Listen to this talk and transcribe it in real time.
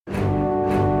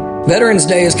Veterans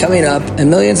Day is coming up, and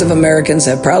millions of Americans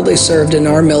have proudly served in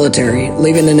our military,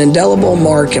 leaving an indelible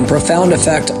mark and profound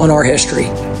effect on our history.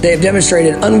 They have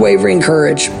demonstrated unwavering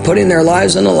courage, putting their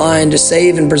lives on the line to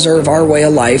save and preserve our way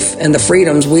of life and the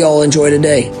freedoms we all enjoy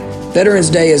today.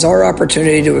 Veterans Day is our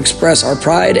opportunity to express our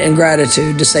pride and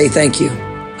gratitude to say thank you.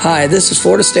 Hi, this is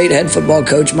Florida State head football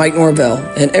coach Mike Norvell,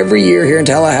 and every year here in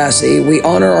Tallahassee, we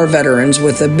honor our veterans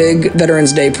with a big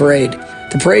Veterans Day parade.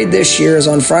 The parade this year is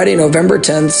on Friday, November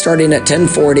 10th, starting at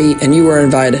 10:40, and you are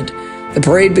invited. The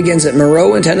parade begins at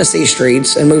Monroe and Tennessee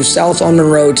Streets and moves south on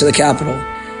Monroe to the Capitol.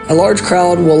 A large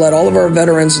crowd will let all of our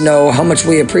veterans know how much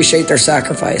we appreciate their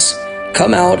sacrifice.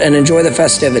 Come out and enjoy the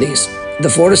festivities, the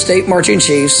Florida State Marching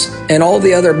Chiefs, and all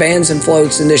the other bands and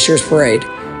floats in this year's parade.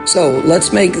 So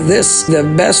let's make this the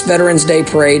best Veterans Day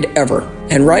parade ever.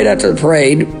 And right after the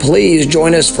parade, please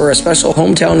join us for a special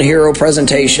Hometown Hero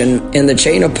presentation in the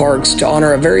chain of parks to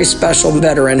honor a very special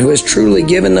veteran who has truly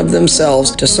given of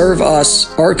themselves to serve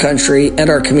us, our country, and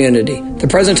our community. The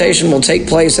presentation will take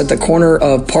place at the corner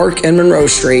of Park and Monroe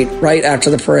Street right after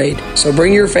the parade. So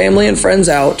bring your family and friends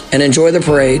out and enjoy the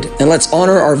parade, and let's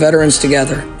honor our veterans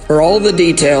together. For all the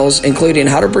details, including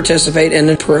how to participate in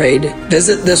the parade,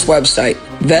 visit this website,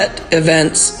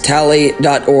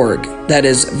 veteventstally.org. That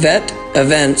is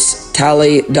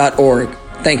veteventstally.org.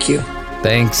 Thank you.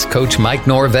 Thanks, Coach Mike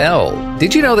Norvell.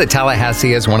 Did you know that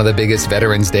Tallahassee is one of the biggest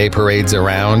Veterans Day parades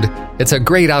around? It's a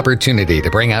great opportunity to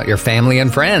bring out your family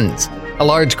and friends. A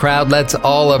large crowd lets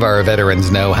all of our veterans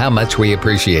know how much we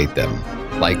appreciate them.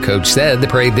 Like Coach said, the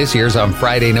parade this year is on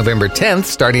Friday, November 10th,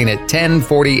 starting at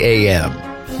 10:40 a.m.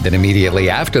 Then immediately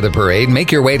after the parade,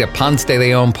 make your way to Ponce de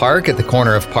Leon Park at the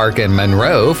corner of Park and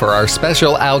Monroe for our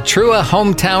special Altrua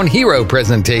Hometown Hero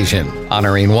presentation,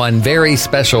 honoring one very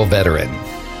special veteran.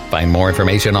 Find more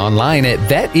information online at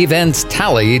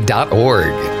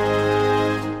veteventstally.org.